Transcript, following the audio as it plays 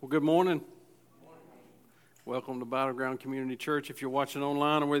Well, good morning. Welcome to Battleground Community Church. If you're watching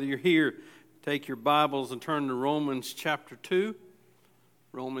online or whether you're here, take your Bibles and turn to Romans chapter 2.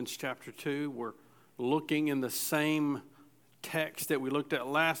 Romans chapter 2, we're looking in the same text that we looked at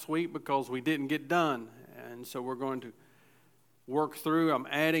last week because we didn't get done. And so we're going to work through. I'm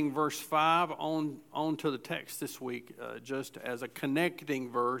adding verse 5 onto the text this week just as a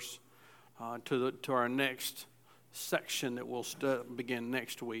connecting verse to our next section that we'll begin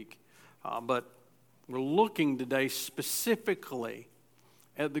next week. But we're looking today specifically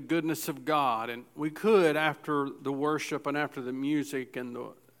at the goodness of God. And we could, after the worship and after the music and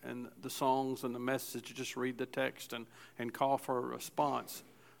the songs and the message, just read the text and call for a response.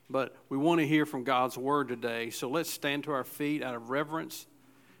 But we want to hear from God's word today. So let's stand to our feet out of reverence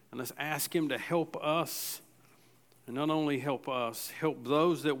and let's ask Him to help us. And not only help us, help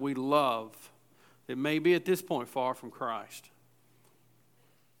those that we love that may be at this point far from Christ.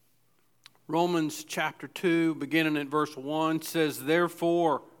 Romans chapter 2, beginning at verse 1, says,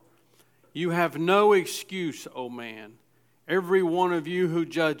 "Therefore, you have no excuse, O man, every one of you who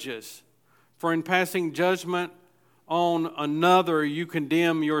judges. For in passing judgment on another, you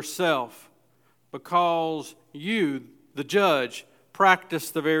condemn yourself, because you, the judge, practice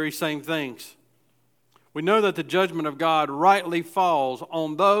the very same things. We know that the judgment of God rightly falls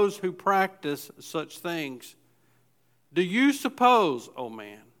on those who practice such things. Do you suppose, O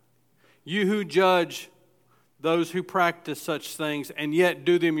man, you who judge those who practice such things and yet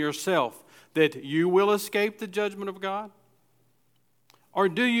do them yourself, that you will escape the judgment of God? Or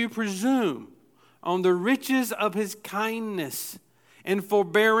do you presume on the riches of His kindness and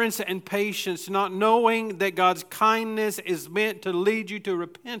forbearance and patience, not knowing that God's kindness is meant to lead you to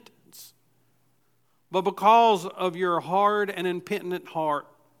repentance? But because of your hard and impenitent heart,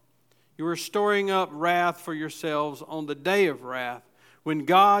 you are storing up wrath for yourselves on the day of wrath, when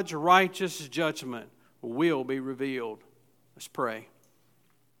God's righteous judgment will be revealed." Let's pray.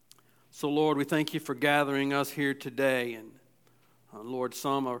 So, Lord, we thank You for gathering us here today. And, Lord,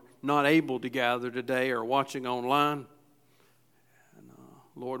 some are not able to gather today or watching online. And,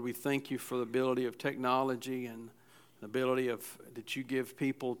 Lord, we thank You for the ability of technology and the ability that You give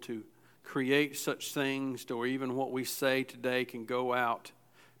people to create such things, or even what we say today can go out.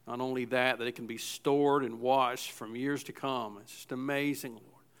 Not only that it can be stored and watched from years to come. It's just amazing,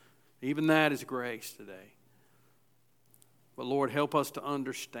 Lord. Even that is grace today. But Lord, help us to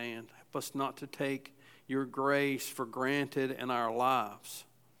understand. Help us not to take Your grace for granted in our lives.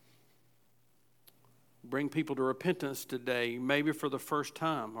 Bring people to repentance today, maybe for the first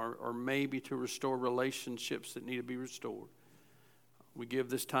time, or maybe to restore relationships that need to be restored. We give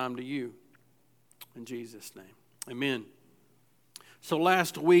this time to You. In Jesus' name, amen. So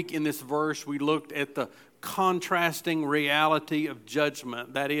last week in this verse, we looked at the contrasting reality of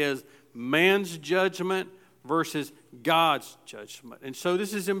judgment. That is, man's judgment versus God's judgment. And so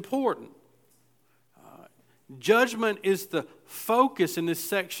this is important. Judgment is the focus in this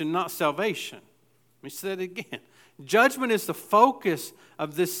section, not salvation. Let me say that again. Judgment is the focus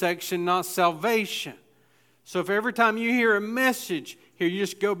of this section, not salvation. So if every time you hear a message here, you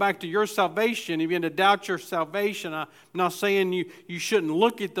just go back to your salvation, you begin to doubt your salvation. I'm not saying you shouldn't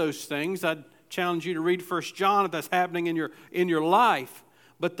look at those things. I'd challenge you to read 1 John if that's happening in your life.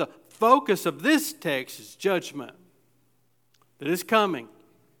 But the focus of this text is judgment that is coming.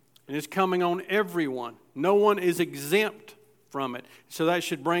 And it's coming on everyone. No one is exempt from it. So that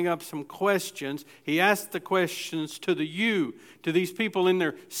should bring up some questions. He asked the questions to these people in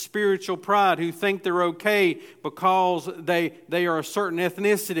their spiritual pride who think they're okay because they are a certain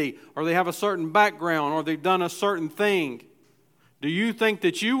ethnicity, or they have a certain background, or they've done a certain thing. Do you think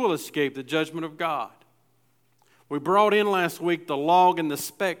that you will escape the judgment of God? We brought in last week the log and the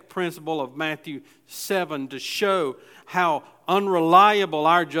speck principle of Matthew 7 to show how unreliable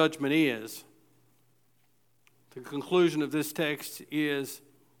our judgment is. The conclusion of this text is,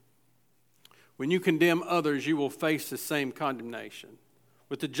 when you condemn others, you will face the same condemnation.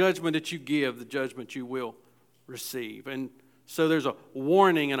 With the judgment that you give, the judgment you will receive. And so there's a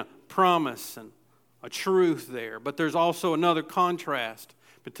warning and a promise and a truth there. But there's also another contrast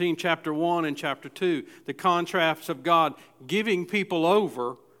between chapter 1 and chapter 2. The contrast of God giving people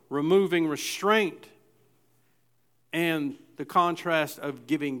over, removing restraint, and the contrast of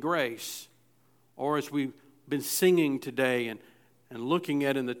giving grace. Or as we've been singing today and looking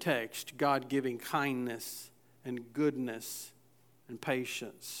at in the text, God giving kindness and goodness and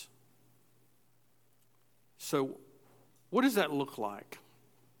patience. So what does that look like?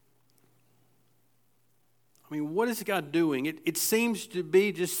 I mean, what is God doing? It seems to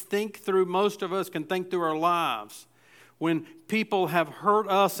be, just think through, most of us can think through our lives. when people have hurt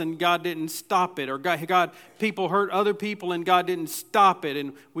us and God didn't stop it, or people hurt other people and God didn't stop it,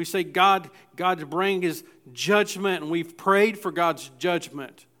 and we say God bring His judgment, and we've prayed for God's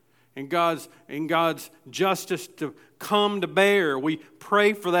judgment and God's justice to come to bear. We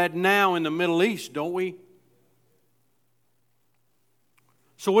pray for that now in the Middle East, don't we?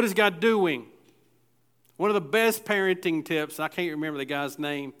 So what is God doing? One of the best parenting tips, I can't remember the guy's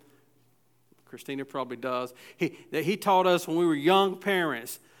name, Christina probably does, he taught us when we were young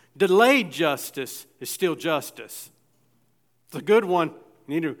parents, delayed justice is still justice. It's a good one.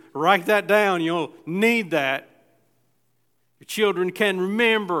 You need to write that down. You'll need that. Your children can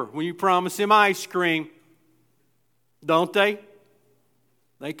remember when you promise them ice cream, don't they?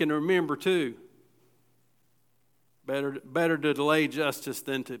 They can remember too. Better to delay justice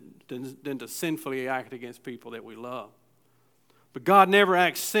than to sinfully act against people that we love. But God never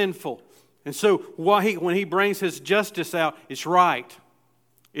acts sinful. And so when He brings His justice out, it's right.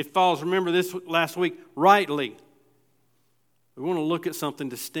 It falls, remember this last week, rightly. We want to look at something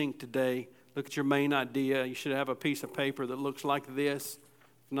distinct today. Look at your main idea. You should have a piece of paper that looks like this.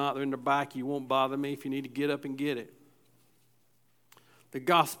 If not, they're in the back. You won't bother me if you need to get up and get it. The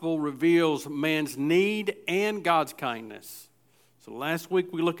gospel reveals man's need and God's kindness. So last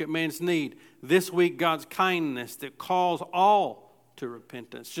week we looked at man's need. This week, God's kindness that calls all to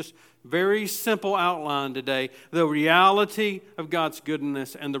repentance. Just very simple outline today. The reality of God's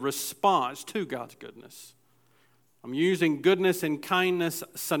goodness and the response to God's goodness. I'm using goodness and kindness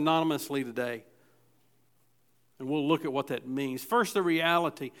synonymously today. And we'll look at what that means. First, the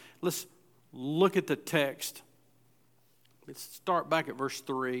reality. Let's look at the text. Let's start back at verse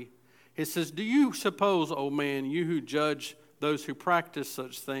 3. It says, "Do you suppose, O man, you who judge those who practice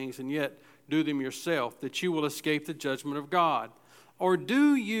such things and yet do them yourself, that you will escape the judgment of God? Or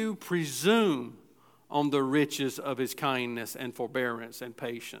do you presume on the riches of His kindness and forbearance and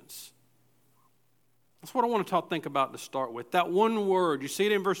patience?" That's what I want to think about to start with. That one word, you see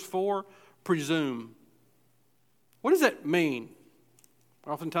it in verse 4, presume. What does that mean?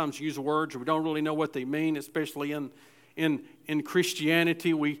 We oftentimes use words we don't really know what they mean, especially in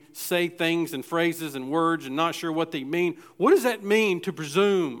Christianity. We say things and phrases and words and not sure what they mean. What does that mean to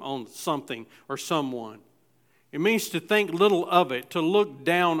presume on something or someone? It means to think little of it, to look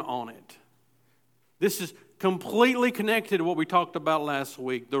down on it. This is completely connected to what we talked about last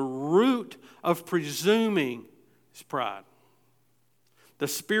week. The root of presuming is pride. The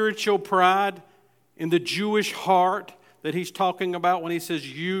spiritual pride in the Jewish heart that he's talking about when he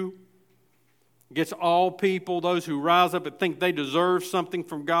says you, gets all people, those who rise up and think they deserve something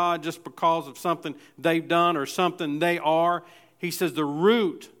from God just because of something they've done or something they are. He says the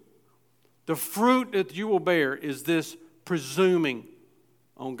root, the fruit that you will bear is this presuming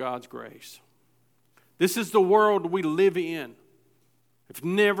on God's grace. This is the world we live in. I've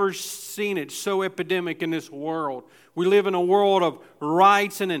never seen it so epidemic in this world. We live in a world of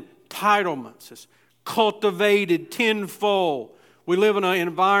rights and entitlements. It's cultivated tenfold. We live in an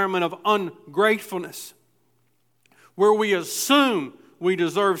environment of ungratefulness where we assume we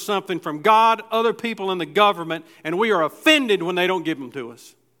deserve something from God, other people in the government, and we are offended when they don't give them to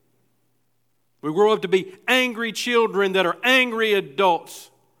us. We grow up to be angry children that are angry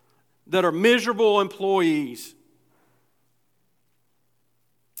adults, that are miserable employees.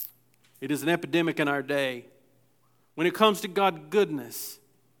 It is an epidemic in our day. When it comes to God's goodness,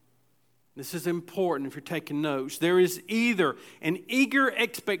 this is important if you're taking notes. There is either an eager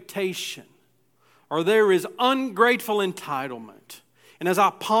expectation or there is ungrateful entitlement. And as I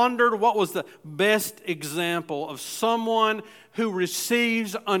pondered what was the best example of someone who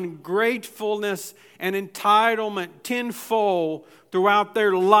receives ungratefulness and entitlement tenfold throughout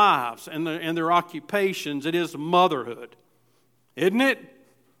their lives and their occupations, it is motherhood. Isn't it?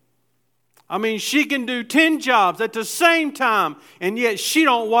 I mean, she can do 10 jobs at the same time, and yet she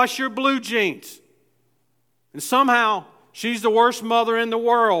don't wash your blue jeans. And somehow she's the worst mother in the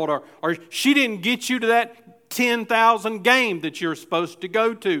world, or she didn't get you to that 10,000 game that you're supposed to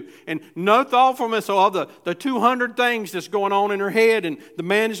go to. And no thoughtfulness of the 200 things that's going on in her head and the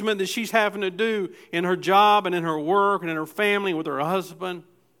management that she's having to do in her job and in her work and in her family with her husband.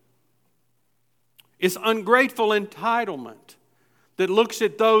 It's ungrateful entitlement that looks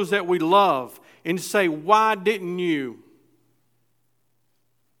at those that we love and say, why didn't you?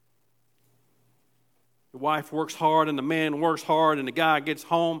 The wife works hard and the man works hard and the guy gets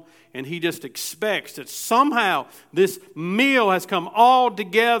home and he just expects that somehow this meal has come all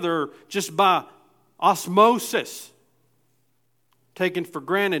together just by osmosis. Taken for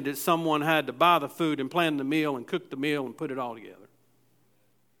granted that someone had to buy the food and plan the meal and cook the meal and put it all together.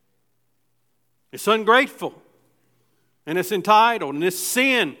 It's ungrateful. and it's entitled, and it's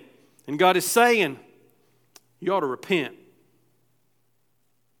sin. And God is saying, you ought to repent.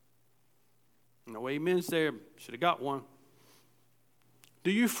 No amens there. Should have got one.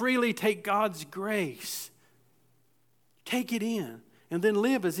 Do you freely take God's grace, take it in, and then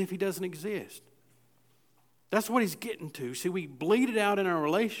live as if He doesn't exist? That's what He's getting to. See, we bleed it out in our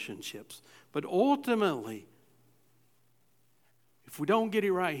relationships, but ultimately, if we don't get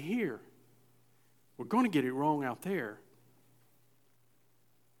it right here, we're going to get it wrong out there.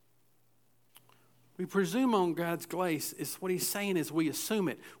 We presume on God's grace. Is what He's saying is we assume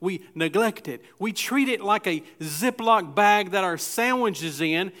it. We neglect it. We treat it like a Ziploc bag that our sandwich is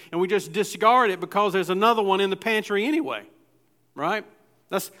in, and we just discard it because there's another one in the pantry anyway. Right?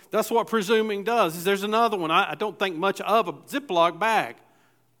 That's what presuming does. Is there's another one. I don't think much of a Ziploc bag.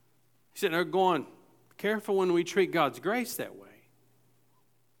 He's sitting there going, be careful when we treat God's grace that way.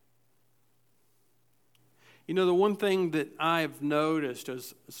 You know, the one thing that I've noticed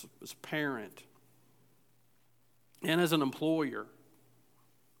as a parent and as an employer,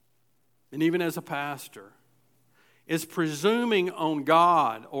 and even as a pastor, is presuming on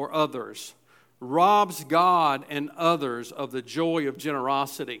God or others robs God and others of the joy of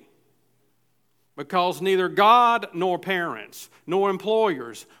generosity. Because neither God nor parents nor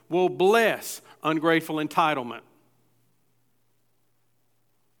employers will bless ungrateful entitlement.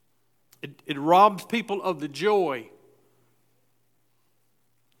 It robs people of the joy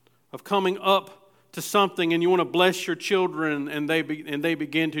of coming up to something, and you want to bless your children, and they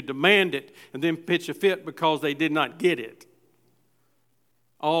begin to demand it and then pitch a fit because they did not get it.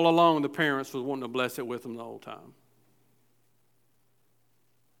 All along, the parents was wanting to bless it with them the whole time.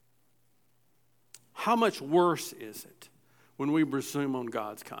 How much worse is it when we presume on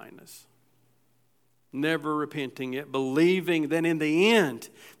God's kindness? Never repenting it, believing that in the end,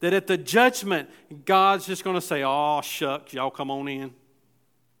 that at the judgment, God's just going to say, oh, shucks, y'all come on in.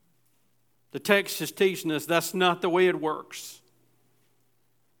 The text is teaching us that's not the way it works.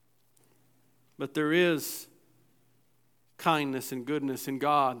 But there is kindness and goodness in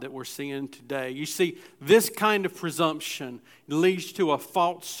God that we're seeing today. You see, this kind of presumption leads to a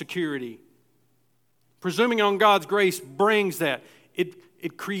false security. Presuming on God's grace brings that.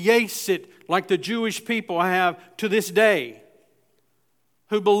 It creates it like the Jewish people have to this day,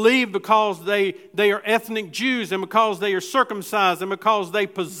 who believe because they are ethnic Jews and because they are circumcised and because they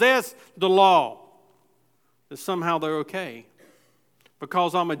possess the law, that somehow they're okay.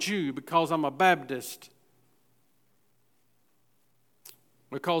 Because I'm a Jew, because I'm a Baptist,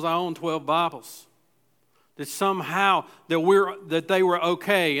 because I own 12 Bibles, that somehow that they were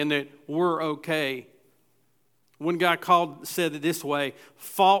okay and that we're okay. One guy said it this way: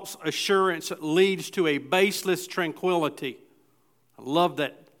 false assurance leads to a baseless tranquility. I love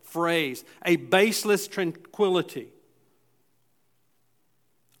that phrase, a baseless tranquility.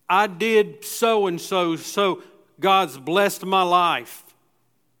 I did so and so, so God's blessed my life.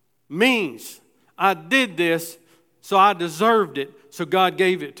 Means I did this, so I deserved it, so God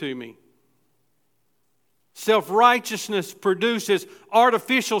gave it to me. Self-righteousness produces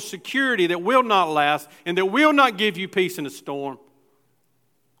artificial security that will not last and that will not give you peace in a storm.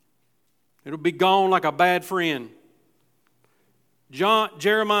 It'll be gone like a bad friend.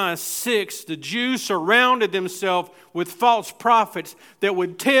 Jeremiah 6, the Jews surrounded themselves with false prophets that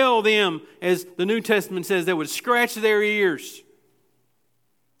would tell them, as the New Testament says, that would scratch their ears.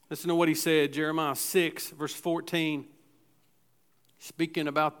 Listen to what he said, Jeremiah 6, verse 14. Speaking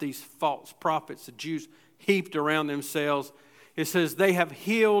about these false prophets, the Jews heaped around themselves. It says, they have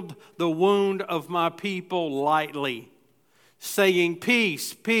healed the wound of my people lightly, saying,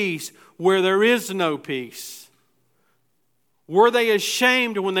 peace, peace, where there is no peace. Were they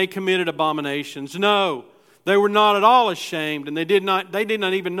ashamed when they committed abominations? No, they were not at all ashamed, and they did not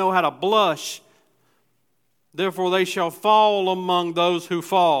even know how to blush. Therefore they shall fall among those who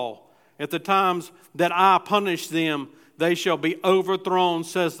fall. At the times that I punish them, they shall be overthrown,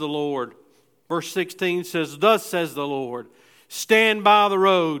 says the Lord. Verse 16 says, thus says the Lord, stand by the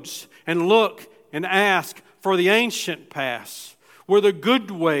roads and look and ask for the ancient paths, where the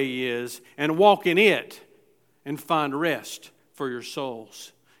good way is, and walk in it and find rest for your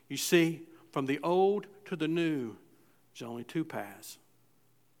souls. You see, from the old to the new, there's only two paths.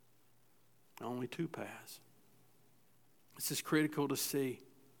 Only two paths. This is critical to see.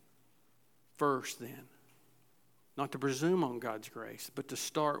 First, then, not to presume on God's grace, but to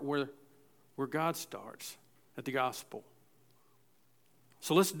start where God starts, at the gospel.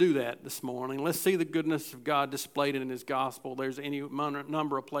 So let's do that this morning. Let's see the goodness of God displayed in His gospel. There's any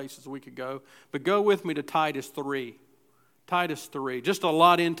number of places we could go. But go with me to Titus 3. Titus 3. Just a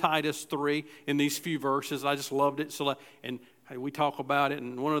lot in Titus 3 in these few verses. I just loved it. And we talk about it,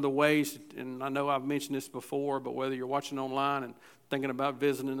 and one of the ways, and I know I've mentioned this before, but whether you're watching online and thinking about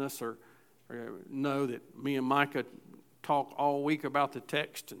visiting us or know that me and Micah talk all week about the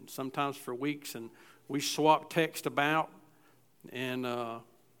text and sometimes for weeks, and we swap text about, and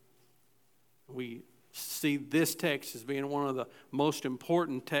we see this text as being one of the most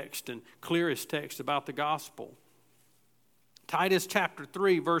important texts and clearest texts about the gospel. Titus chapter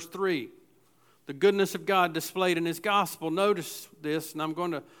 3, verse 3. The goodness of God displayed in His gospel. Notice this, and I'm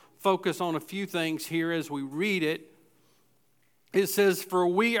going to focus on a few things here as we read it. It says, "For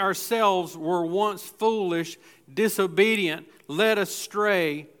we ourselves were once foolish, disobedient, led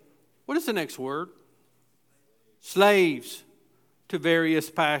astray." What is the next word? Slaves to various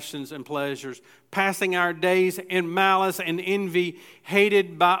passions and pleasures, passing our days in malice and envy,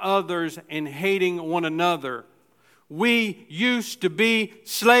 hated by others and hating one another. We used to be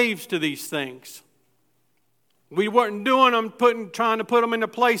slaves to these things. We weren't doing them, trying to put them in the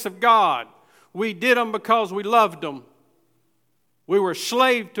place of God. We did them because we loved them. We were a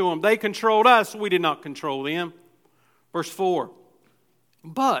slave to them. They controlled us. We did not control them. Verse 4.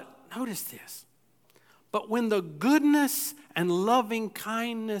 But, notice this. But when the goodness and loving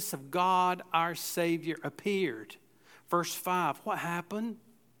kindness of God our Savior appeared. Verse 5. What happened?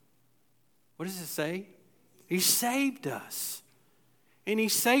 What does it say? He saved us. And He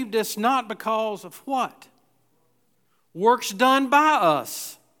saved us not because of what? Works done by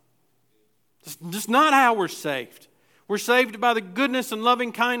us. That's not how we're saved. We're saved by the goodness and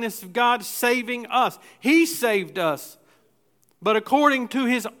loving kindness of God saving us. He saved us. But according to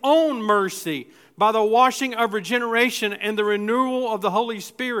His own mercy, by the washing of regeneration and the renewal of the Holy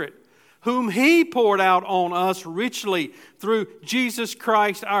Spirit, whom He poured out on us richly through Jesus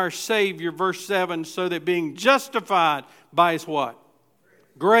Christ our Savior. Verse 7, so that being justified by His what?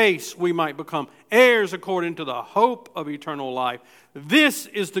 Grace, we might become heirs according to the hope of eternal life. This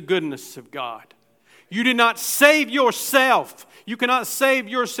is the goodness of God. You did not save yourself. You cannot save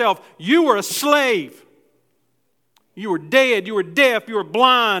yourself. You were a slave. You were dead. You were deaf. You were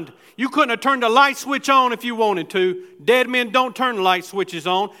blind. You couldn't have turned the light switch on if you wanted to. Dead men don't turn light switches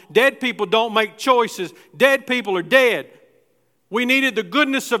on. Dead people don't make choices. Dead people are dead. We needed the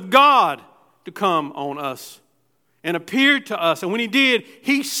goodness of God to come on us and appear to us. And when He did,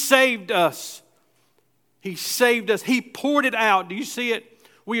 He saved us. He saved us. He poured it out. Do you see it?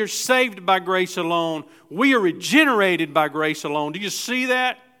 We are saved by grace alone. We are regenerated by grace alone. Do you see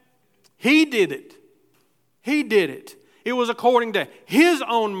that? He did it. He did it. It was according to His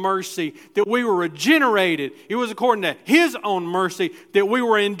own mercy that we were regenerated. It was according to His own mercy that we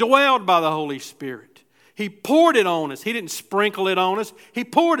were indwelled by the Holy Spirit. He poured it on us. He didn't sprinkle it on us. He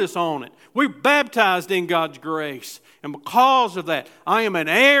poured us on it. We're baptized in God's grace. And because of that, I am an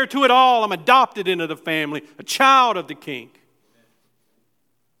heir to it all. I'm adopted into the family, a child of the King.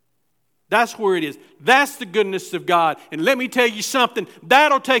 That's where it is. That's the goodness of God. And let me tell you something,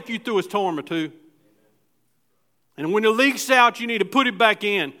 that'll take you through a storm or two. And when it leaks out, you need to put it back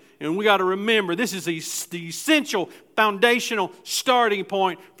in. And we got to remember, this is the essential, foundational starting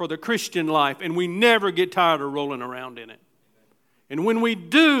point for the Christian life. And we never get tired of rolling around in it. And when we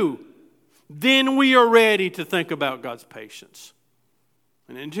do, then we are ready to think about God's patience.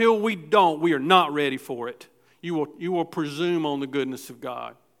 And until we don't, we are not ready for it. You will presume on the goodness of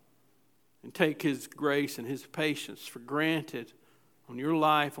God and take His grace and His patience for granted on your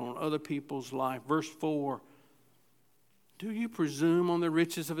life, on other people's life. Verse 4, do you presume on the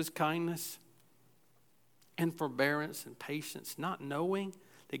riches of His kindness and forbearance and patience, not knowing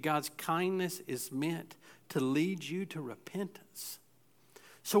that God's kindness is meant to lead you to repentance?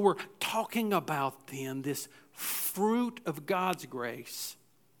 So we're talking about then this fruit of God's grace.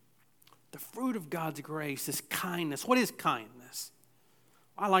 The fruit of God's grace is kindness. What is kindness?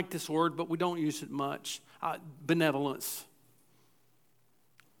 I like this word, but we don't use it much. Benevolence.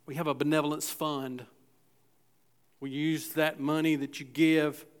 We have a benevolence fund. We use that money that you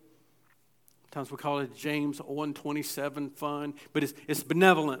give. Sometimes we call it James 1:27 fund. But it's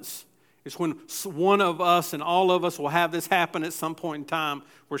benevolence. It's when one of us and all of us will have this happen at some point in time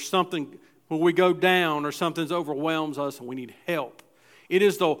where we go down or something overwhelms us and we need help. It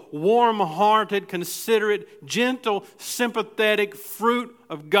is the warm-hearted, considerate, gentle, sympathetic fruit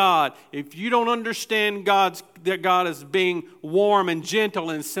of God. If you don't understand that God is being warm and gentle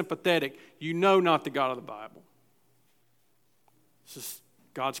and sympathetic, you know not the God of the Bible. It's just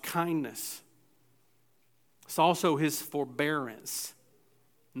God's kindness. It's also His forbearance.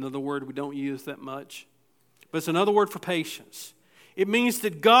 Another word we don't use that much. But it's another word for patience. It means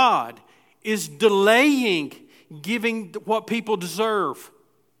that God is delaying giving what people deserve.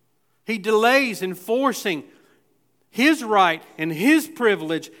 He delays enforcing His right and His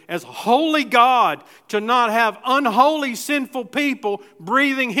privilege as holy God to not have unholy, sinful people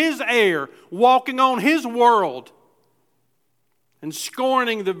breathing His air, walking on His world, and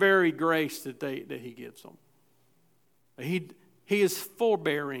scorning the very grace that He gives them. He is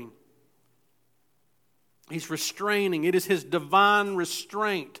forbearing. He's restraining. It is His divine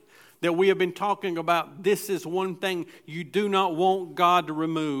restraint that we have been talking about. This is one thing you do not want God to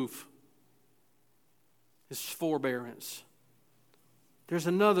remove. His forbearance. There's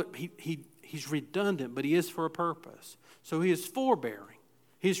another, he's redundant, but He is for a purpose. So He is forbearing.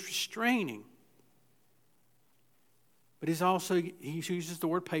 He's restraining. But He uses the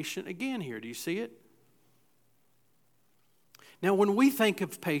word patient again here. Do you see it? Now, when we think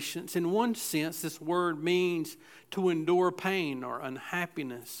of patience, in one sense, this word means to endure pain or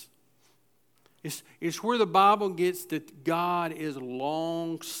unhappiness. It's where the Bible gets that God is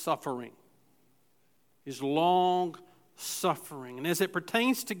long-suffering. Is long-suffering. And as it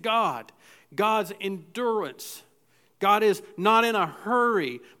pertains to God, God's endurance, God is not in a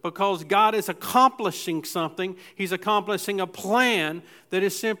hurry because God is accomplishing something. He's accomplishing a plan that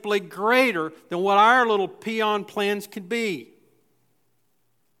is simply greater than what our little peon plans could be.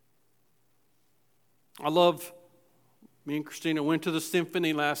 Me and Christina went to the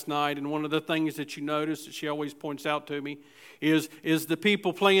symphony last night, and one of the things that you notice that she always points out to me is the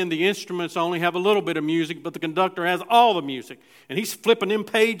people playing the instruments only have a little bit of music, but the conductor has all the music. And he's flipping them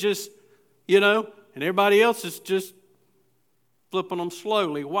pages, and everybody else is just flipping them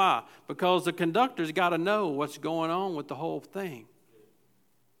slowly. Why? Because the conductor's got to know what's going on with the whole thing.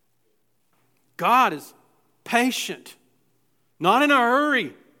 God is patient, not in a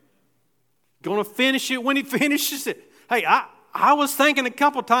hurry. Going to finish it when He finishes it. Hey, I was thinking a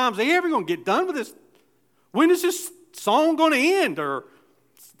couple times, are you ever going to get done with this? When is this song going to end? But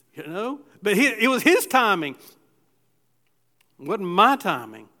it was His timing. It wasn't my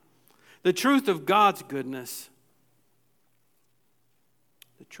timing. The truth of God's goodness.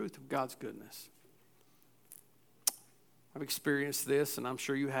 The truth of God's goodness. I've experienced this, and I'm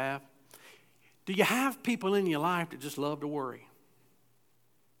sure you have. Do you have people in your life that just love to worry?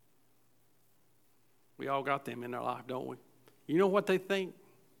 We all got them in our life, don't we? You know what they think?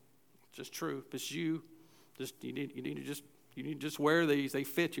 It's just true. If it's you, you need to just wear these. They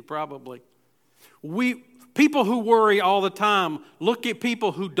fit you probably. People who worry all the time look at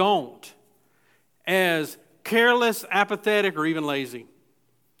people who don't as careless, apathetic, or even lazy.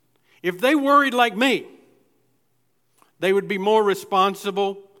 If they worried like me, they would be more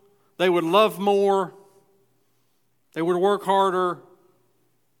responsible. They would love more. They would work harder.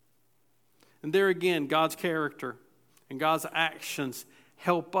 And there again, God's character and God's actions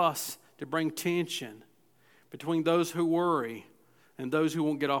help us to bring tension between those who worry and those who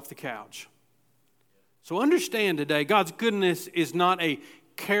won't get off the couch. So understand today, God's goodness is not a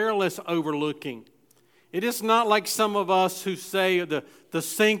careless overlooking. It is not like some of us who say the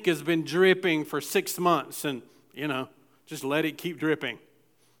sink has been dripping for 6 months and, just let it keep dripping.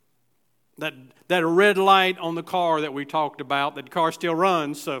 That red light on the car that we talked about, that car still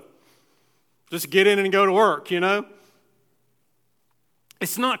runs, so just get in and go to work,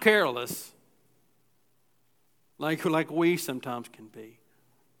 It's not careless like we sometimes can be.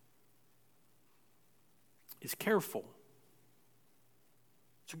 It's careful.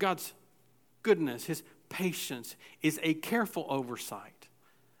 So God's goodness, His patience is a careful oversight.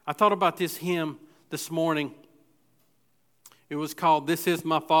 I thought about this hymn this morning. It was called "This Is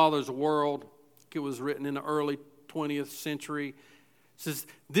My Father's World." It was written in the early 20th century. It says,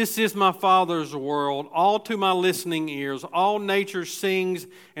 "This is my Father's world, all to my listening ears. All nature sings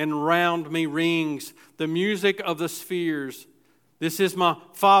and round me rings the music of the spheres. This is my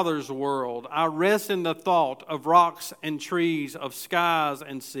Father's world. I rest in the thought of rocks and trees, of skies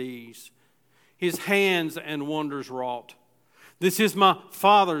and seas, His hands and wonders wrought. This is my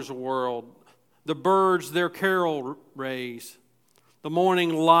Father's world. The birds their carol raise. The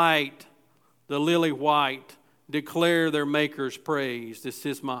morning light, the lily white, declare their Maker's praise. This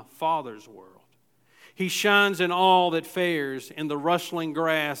is my Father's world. He shines in all that fares. In the rustling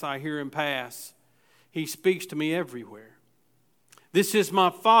grass I hear Him pass. He speaks to me everywhere. This is my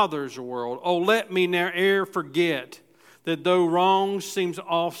Father's world. Oh, let me ne'er forget that though wrong seems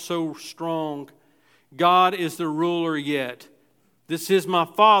oft so strong, God is the ruler yet. This is my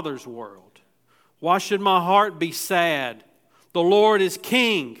Father's world. Why should my heart be sad? The Lord is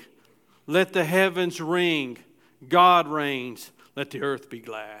King. Let the heavens ring. God reigns. Let the earth be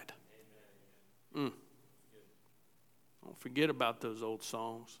glad. Don't forget about those old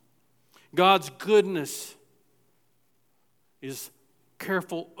songs. God's goodness is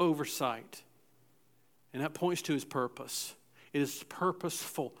careful oversight. And that points to his purpose. It is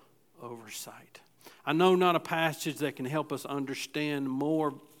purposeful oversight. I know not a passage that can help us understand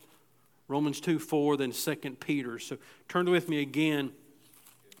more Romans 2:4 than 2 Peter. So turn with me again.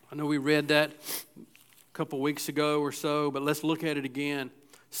 I know we read that a couple weeks ago or so, but let's look at it again.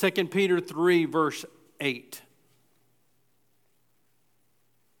 2 Peter 3, verse 8.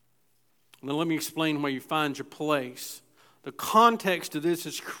 Now let me explain where you find your place. The context of this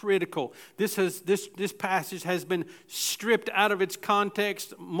is critical. This passage has been stripped out of its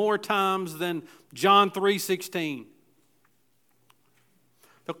context more times than John 3:16.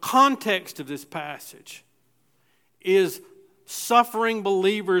 The context of this passage is suffering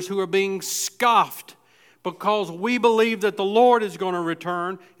believers who are being scoffed because we believe that the Lord is going to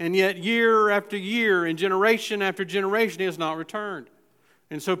return, and yet year after year and generation after generation He has not returned.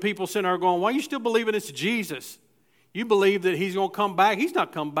 And so people sitting there going, why are you still believing it's Jesus? You believe that He's going to come back. He's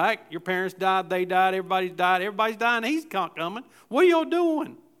not come back. Your parents died, they died, everybody's dying, He's not coming. What are y'all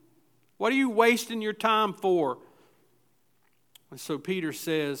doing? What are you wasting your time for? And so Peter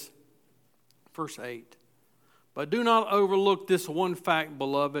says, verse 8, but do not overlook this one fact,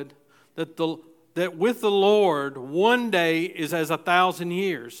 beloved, that with the Lord 1 day is as 1,000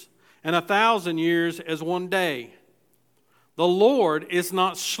 years, and 1,000 years as 1 day. The Lord is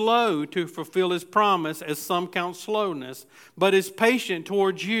not slow to fulfill His promise, as some count slowness, but is patient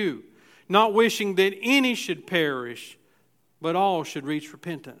towards you, not wishing that any should perish, but all should reach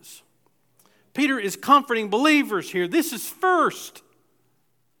repentance. Peter is comforting believers here. This is first.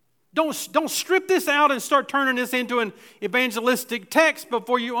 Don't strip this out and start turning this into an evangelistic text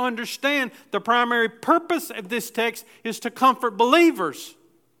before you understand the primary purpose of this text is to comfort believers.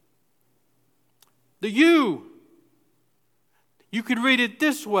 You could read it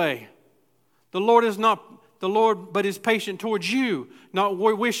this way. The Lord is not the Lord, but is patient towards you, not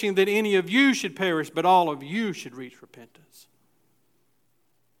wishing that any of you should perish, but all of you should reach repentance.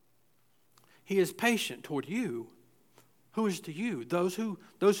 He is patient toward you. Who is to you? Those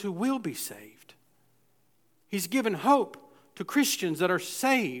who will be saved. He's given hope to Christians that are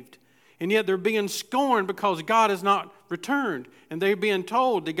saved, and yet they're being scorned because God has not returned, and they're being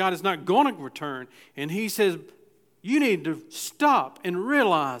told that God is not going to return. And He says, you need to stop and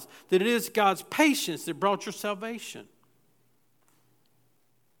realize that it is God's patience that brought your salvation.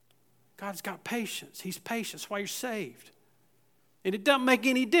 God's got patience. He's patient. That's why you're saved. And it doesn't make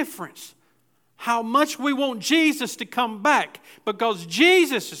any difference how much we want Jesus to come back, because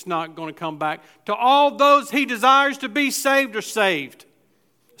Jesus is not going to come back till all those He desires to be saved are saved.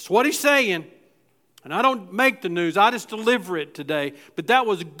 That's what He's saying. And I don't make the news, I just deliver it today. But that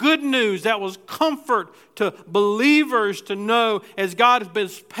was good news. That was comfort to believers to know, as God has been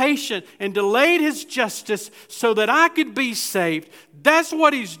patient and delayed His justice so that I could be saved. That's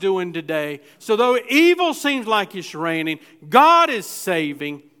what He's doing today. So though evil seems like it's reigning, God is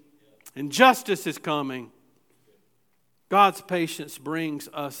saving and justice is coming. God's patience brings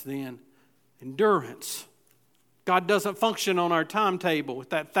us then endurance. God doesn't function on our timetable with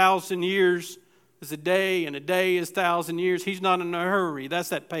that 1,000 years is a day, and a day is 1,000 years. He's not in a hurry. That's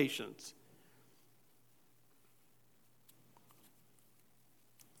that patience.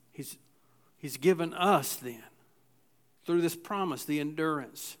 He's given us then, through this promise, the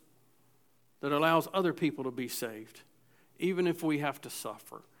endurance that allows other people to be saved, even if we have to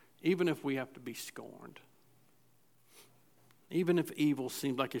suffer, even if we have to be scorned, even if evil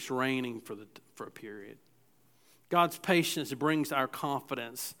seems like it's reigning for a period. God's patience brings our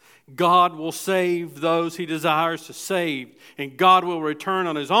confidence. God will save those He desires to save, and God will return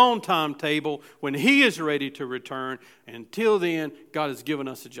on His own timetable when He is ready to return. Until then, God has given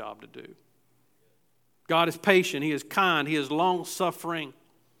us a job to do. God is patient. He is kind. He is long-suffering.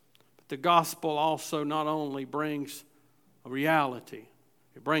 But the gospel also not only brings a reality,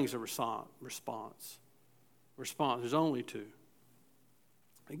 it brings a response. There's only two.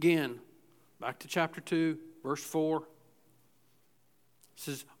 Again, back to chapter 2. Verse 4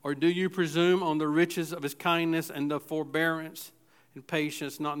 says, or do you presume on the riches of His kindness and the forbearance and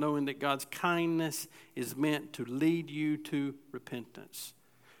patience, not knowing that God's kindness is meant to lead you to repentance?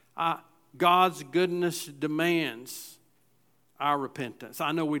 God's goodness demands our repentance.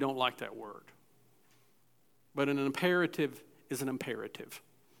 I know we don't like that word, but an imperative is an imperative.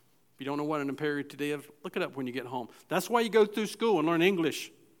 If you don't know what an imperative is, look it up when you get home. That's why you go through school and learn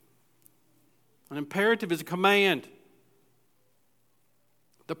English. An imperative is a command.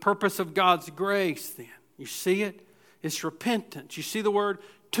 The purpose of God's grace then, you see it? It's repentance. You see the word?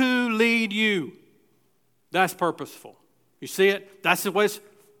 To lead you. That's purposeful. You see it? That's the way it's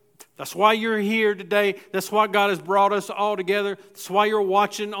That's why you're here today. That's why God has brought us all together. That's why you're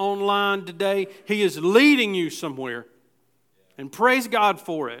watching online today. He is leading you somewhere. And praise God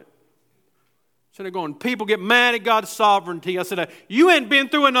for it. Instead of going, people get mad at God's sovereignty. I said, you ain't been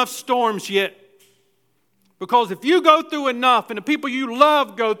through enough storms yet. Because if you go through enough and the people you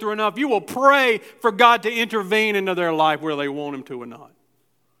love go through enough, you will pray for God to intervene into their life whether they want Him to or not.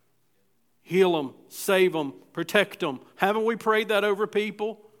 Heal them, save them, protect them. Haven't we prayed that over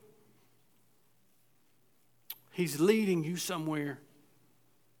people? He's leading you somewhere.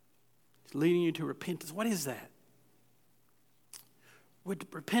 He's leading you to repentance. What is that?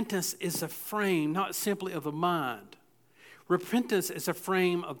 Repentance is a frame, not simply of the mind. Repentance is a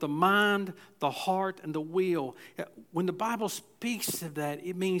frame of the mind, the heart, and the will. When the Bible speaks of that,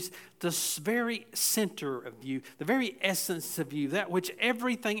 it means the very center of you, the very essence of you, that which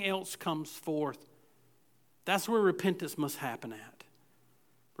everything else comes forth. That's where repentance must happen at.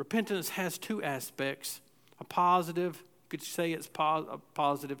 Repentance has two aspects, a positive, you could say it's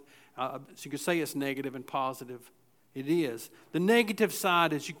positive, so you could say it's negative and positive. It is. The negative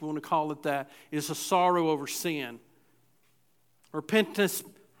side, as you want to call it that, is a sorrow over sin. Repentance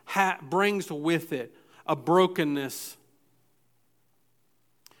brings with it a brokenness.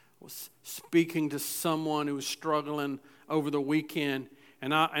 I was speaking to someone who was struggling over the weekend,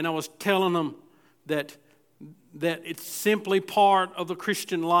 and I was telling them that it's simply part of the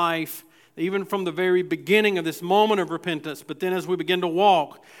Christian life, even from the very beginning of this moment of repentance. But then as we begin to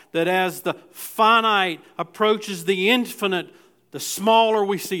walk, that as the finite approaches the infinite, the smaller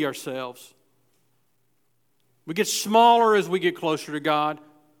we see ourselves. We get smaller as we get closer to God.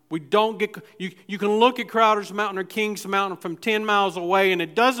 We don't get. You can look at Crowder's Mountain or King's Mountain from 10 miles away, and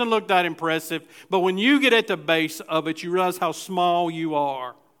it doesn't look that impressive. But when you get at the base of it, you realize how small you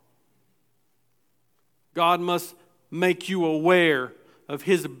are. God must make you aware of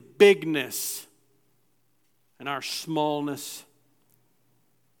His bigness and our smallness.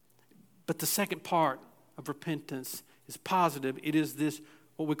 But the second part of repentance is positive. It is this,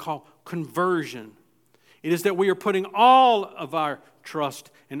 what we call conversion. It is that we are putting all of our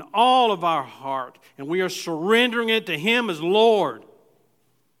trust and all of our heart, and we are surrendering it to Him as Lord.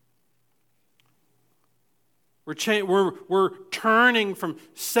 We're turning from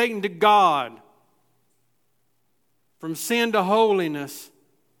Satan to God, from sin to holiness,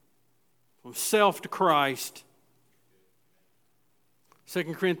 from self to Christ.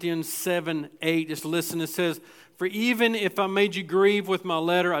 2 Corinthians 7:8, just listen, it says, "For even if I made you grieve with my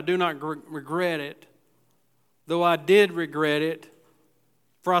letter, I do not regret it. Though I did regret it,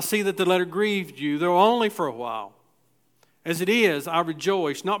 for I see that the letter grieved you, though only for a while. As it is, I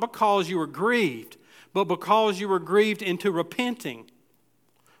rejoice, not because you were grieved, but because you were grieved into repenting.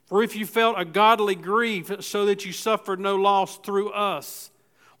 For if you felt a godly grief, so that you suffered no loss through us.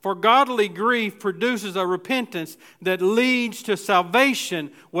 For godly grief produces a repentance that leads to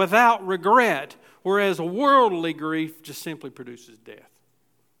salvation without regret, whereas worldly grief just simply produces death."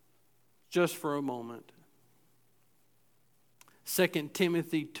 Just for a moment. 2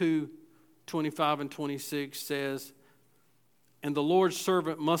 Timothy 2:25 and 26 says, "And the Lord's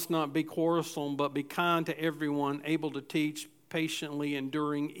servant must not be quarrelsome, but be kind to everyone, able to teach, patiently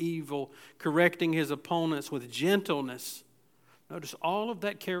enduring evil, correcting his opponents with gentleness." Notice all of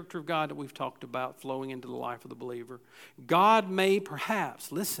that character of God that we've talked about flowing into the life of the believer. God may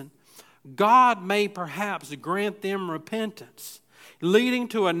perhaps grant them repentance, leading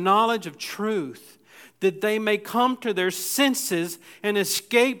to a knowledge of truth, that they may come to their senses and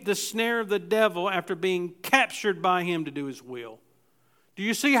escape the snare of the devil after being captured by him to do his will. Do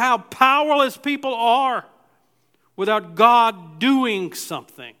you see how powerless people are without God doing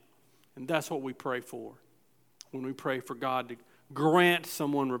something? And that's what we pray for when we pray for God to grant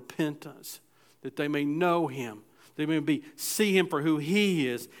someone repentance, that they may know Him, they may see Him for who He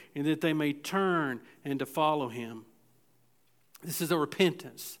is, and that they may turn and to follow Him. This is a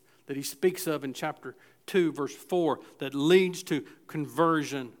repentance that He speaks of in chapter 2, verse 4, that leads to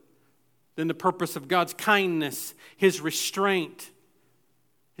conversion. Then the purpose of God's kindness, His restraint,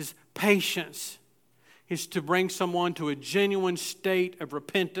 His patience, is to bring someone to a genuine state of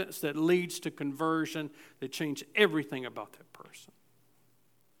repentance that leads to conversion, that changes everything about that person.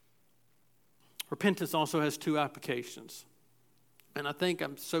 Repentance also has two applications. And I think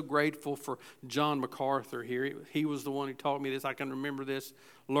I'm so grateful for John MacArthur here. He was the one who taught me this. I can remember this,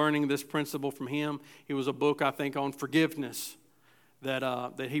 learning this principle from him. It was a book, I think, on forgiveness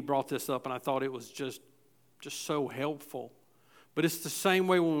that he brought this up, and I thought it was just so helpful. But it's the same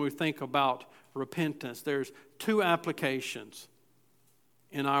way when we think about repentance. There's two applications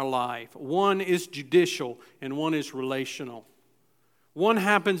in our life. One is judicial and one is relational. One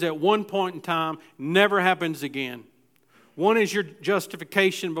happens at one point in time, never happens again. One is your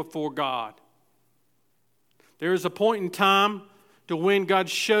justification before God. There is a point in time to when God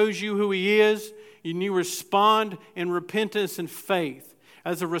shows you who He is, and you respond in repentance and faith.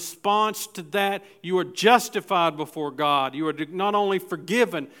 As a response to that, you are justified before God. You are not only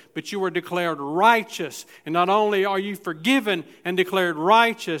forgiven, but you are declared righteous. And not only are you forgiven and declared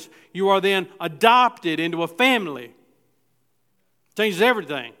righteous, you are then adopted into a family. Changes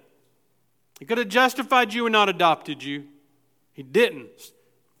everything. He could have justified you and not adopted you. He didn't.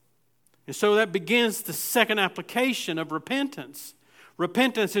 And so that begins the second application of repentance.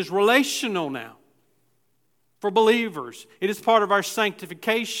 Repentance is relational now. For believers, it is part of our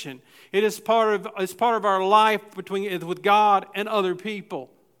sanctification. It is part of our life with God and other people.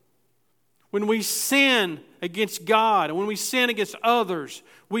 When we sin against God and when we sin against others,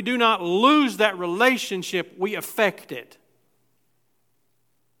 we do not lose that relationship, we affect it.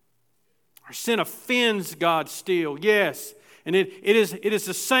 Our sin offends God still, yes. And it is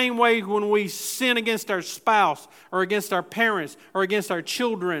the same way when we sin against our spouse or against our parents or against our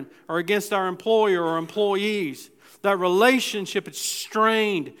children or against our employer or employees. That relationship is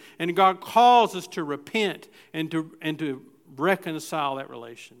strained, and God calls us to repent and to reconcile that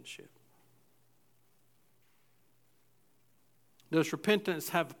relationship. Does repentance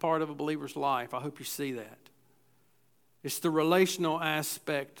have a part of a believer's life? I hope you see that. It's the relational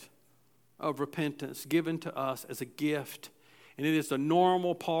aspect of repentance given to us as a gift. And it is a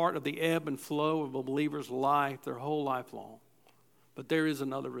normal part of the ebb and flow of a believer's life, their whole life long. But there is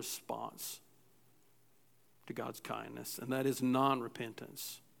another response to God's kindness, and that is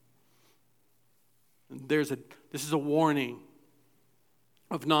non-repentance. This is a warning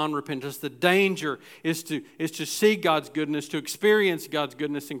of non-repentance. The danger is to see God's goodness, to experience God's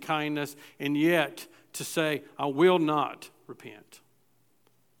goodness and kindness, and yet to say, I will not repent.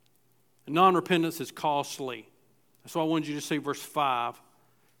 Non-repentance is costly. That's why I wanted you to see verse 5.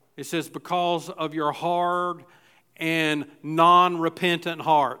 It says, because of your hard and non-repentant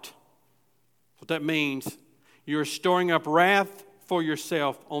heart. What that means, you're storing up wrath for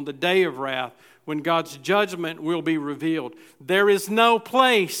yourself on the day of wrath when God's judgment will be revealed. There is no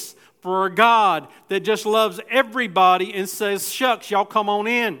place for a God that just loves everybody and says, shucks, y'all come on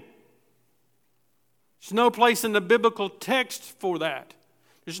in. There's no place in the biblical text for that.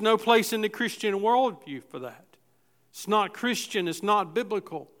 There's no place in the Christian worldview for that. It's not Christian. It's not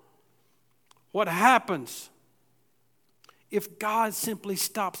biblical. What happens if God simply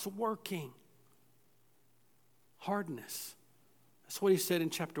stops working? Hardness. That's what He said in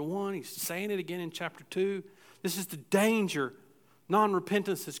chapter 1. He's saying it again in chapter 2. This is the danger.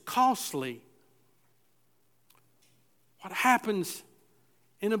 Non-repentance is costly. What happens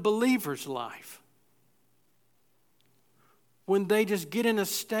in a believer's life when they just get in a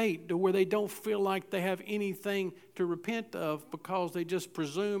state to where they don't feel like they have anything to repent of because they just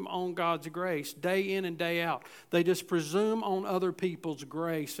presume on God's grace day in and day out. They just presume on other people's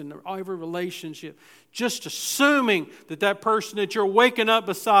grace in every relationship, just assuming that person that you're waking up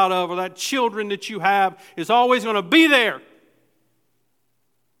beside of or that children that you have is always going to be there.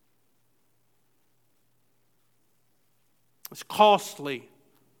 It's costly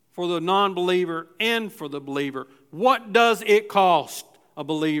for the non-believer and for the believer. What does it cost a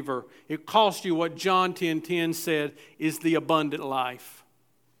believer? It costs you what John 10:10 said is the abundant life.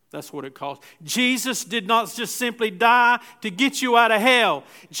 That's what it costs. Jesus did not just simply die to get you out of hell.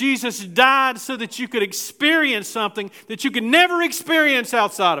 Jesus died so that you could experience something that you could never experience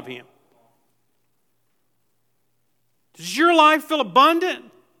outside of Him. Does your life feel abundant?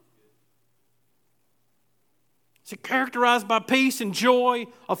 Is it characterized by peace and joy,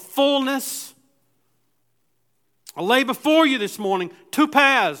 a fullness? I lay before you this morning 2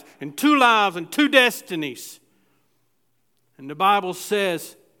 paths and 2 lives and 2 destinies. And the Bible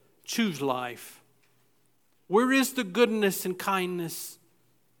says, choose life. Where is the goodness and kindness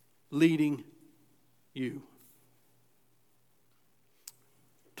leading you?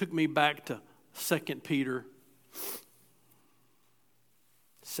 Took me back to 2 Peter.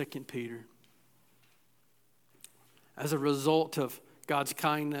 2 Peter. As a result of God's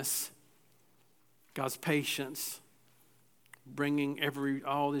kindness, God's patience, bringing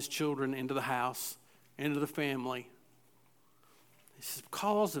all His children into the house, into the family. It's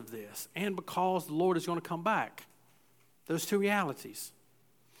because of this and because the Lord is going to come back. Those 2 realities.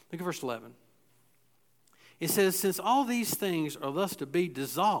 Look at verse 11. It says, since all these things are thus to be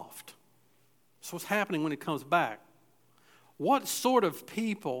dissolved. That's what's happening when He comes back. What sort of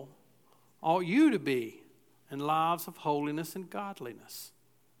people ought you to be in lives of holiness and godliness?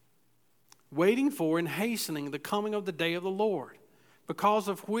 Waiting for and hastening the coming of the day of the Lord, because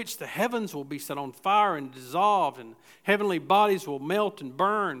of which the heavens will be set on fire and dissolved, and heavenly bodies will melt and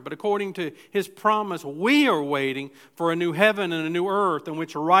burn. But according to his promise, we are waiting for a new heaven and a new earth in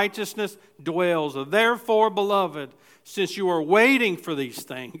which righteousness dwells. Therefore, beloved, since you are waiting for these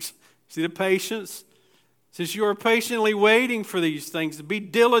things, see the patience? Since you are patiently waiting for these things, be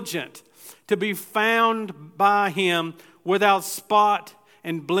diligent to be found by him without spot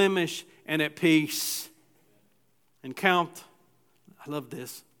and blemish and at peace. And count, I love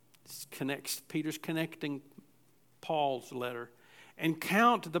this. This connects, Peter's connecting Paul's letter. And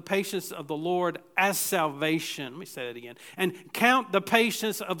count the patience of the Lord as salvation. Let me say that again. And count the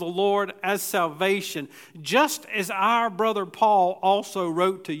patience of the Lord as salvation, just as our brother Paul also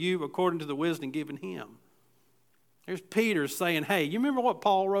wrote to you according to the wisdom given him. There's Peter saying, hey, you remember what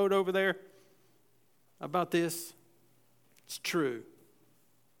Paul wrote over there about this? It's true.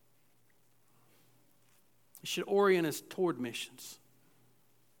 It should orient us toward missions.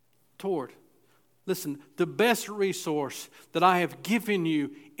 Listen, the best resource that I have given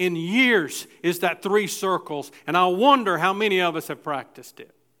you in years is that 3 circles, and I wonder how many of us have practiced it.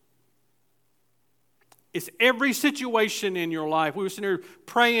 It's every situation in your life. We were sitting here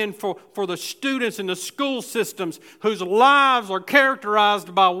praying for the students in the school systems whose lives are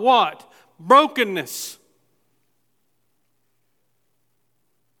characterized by what? Brokenness.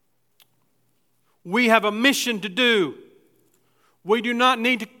 We have a mission to do. We do not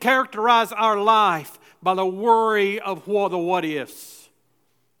need to characterize our life by the worry of the what-ifs,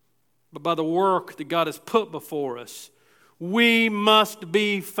 but by the work that God has put before us. We must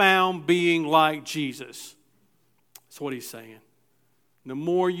be found being like Jesus. That's what he's saying. The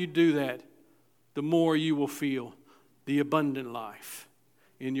more you do that, the more you will feel the abundant life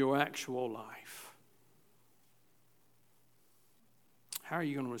in your actual life. How are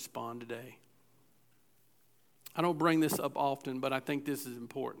you going to respond today? I don't bring this up often, but I think this is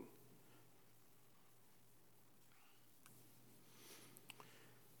important.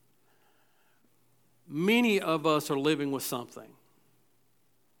 Many of us are living with something.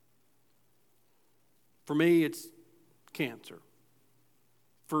 For me, it's cancer.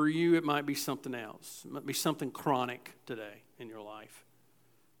 For you, it might be something else. It might be something chronic today in your life.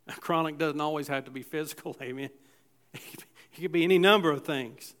 Chronic doesn't always have to be physical, amen. It could be any number of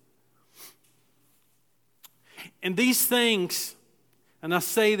things. And these things, and I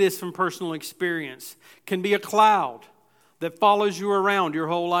say this from personal experience, can be a cloud that follows you around your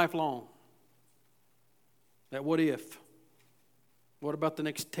whole life long. That what if? What about the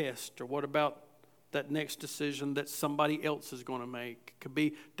next test? Or what about that next decision that somebody else is going to make? It could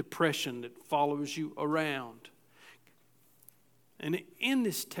be depression that follows you around. And in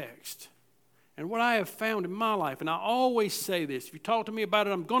this text, and what I have found in my life, and I always say this, if you talk to me about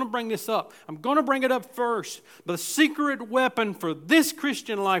it, I'm going to bring this up. I'm going to bring it up first. But the secret weapon for this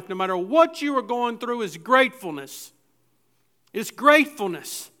Christian life, no matter what you are going through, is gratefulness. It's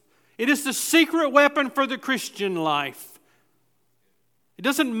gratefulness. It is the secret weapon for the Christian life. It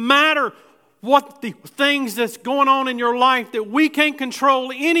doesn't matter what the things that's going on in your life that we can't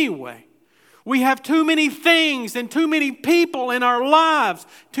control anyway. We have too many things and too many people in our lives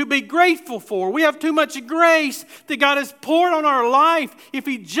to be grateful for. We have too much grace that God has poured on our life. If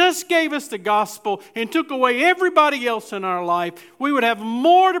He just gave us the gospel and took away everybody else in our life, we would have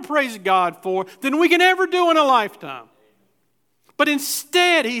more to praise God for than we can ever do in a lifetime. But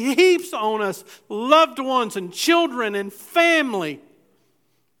instead, He heaps on us loved ones and children and family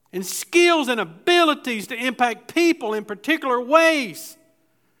and skills and abilities to impact people in particular ways.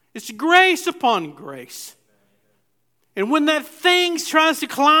 It's grace upon grace. And when that thing tries to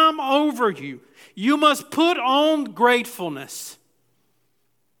climb over you, you must put on gratefulness.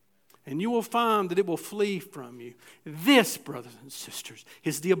 And you will find that it will flee from you. This, brothers and sisters,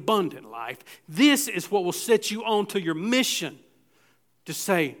 is the abundant life. This is what will set you on to your mission. To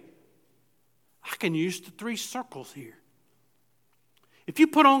say, I can use the 3 circles here. If you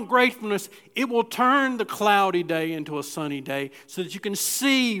put on gratefulness, it will turn the cloudy day into a sunny day so that you can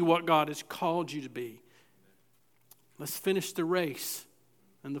see what God has called you to be. Let's finish the race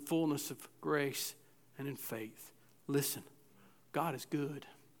in the fullness of grace and in faith. Listen, God is good.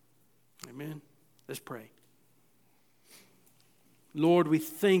 Amen. Let's pray. Lord, we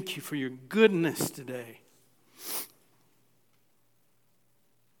thank you for your goodness today.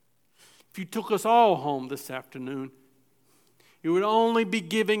 If you took us all home this afternoon, you would only be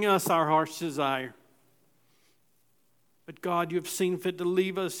giving us our heart's desire. But God, you have seen fit to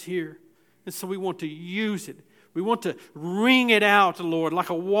leave us here. And so we want to use it. We want to wring it out, Lord, like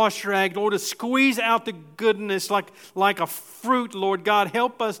a wash rag, Lord, to squeeze out the goodness like a fruit, Lord God.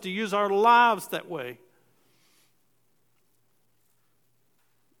 Help us to use our lives that way.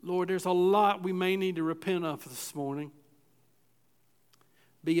 Lord, there's a lot we may need to repent of this morning.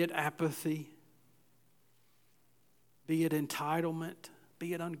 Be it apathy, be it entitlement,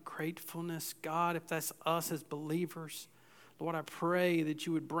 be it ungratefulness. God, if that's us as believers, Lord, I pray that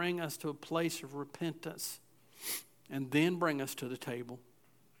you would bring us to a place of repentance and then bring us to the table.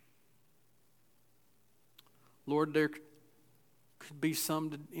 Lord, there could be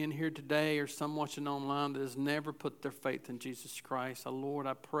some in here today or some watching online that has never put their faith in Jesus Christ. Lord,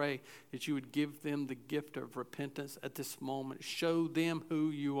 I pray that you would give them the gift of repentance at this moment. Show them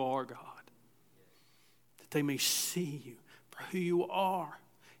who you are, God, that they may see you for who you are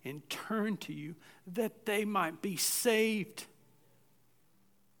and turn to you that they might be saved.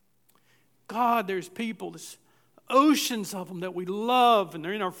 God, there's people, there's oceans of them that we love, and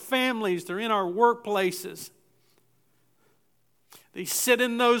they're in our families, they're in our workplaces. They sit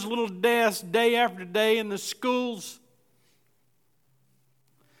in those little desks day after day in the schools.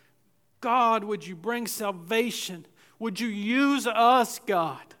 God, would you bring salvation? Would you use us,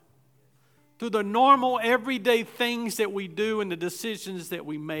 God, through the normal everyday things that we do and the decisions that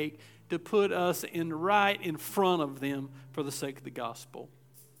we make to put us right in front of them for the sake of the gospel?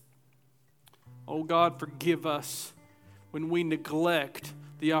 Oh God, forgive us when we neglect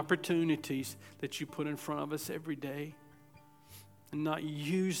the opportunities that you put in front of us every day and not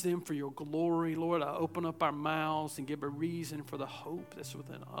use them for your glory. Lord, I open up our mouths and give a reason for the hope that's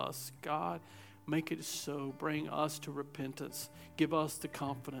within us. God, make it so. Bring us to repentance. Give us the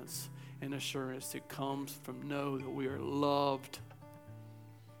confidence and assurance that comes from know that we are loved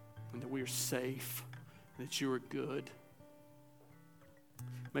and that we are safe, and that you are good.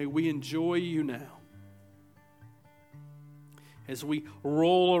 May we enjoy you now as we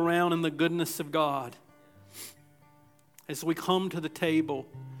roll around in the goodness of God, as we come to the table,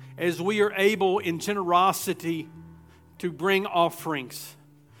 as we are able in generosity to bring offerings.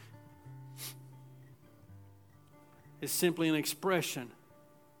 It's simply an expression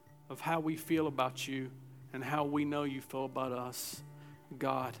of how we feel about you and how we know you feel about us.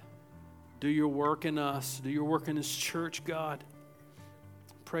 God, do your work in us. Do your work in this church, God.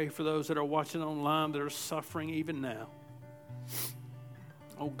 Pray for those that are watching online that are suffering even now.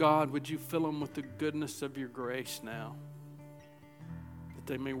 Oh God, would you fill them with the goodness of your grace now, that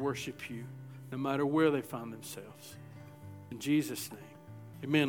they may worship you no matter where they find themselves. In Jesus' name, amen.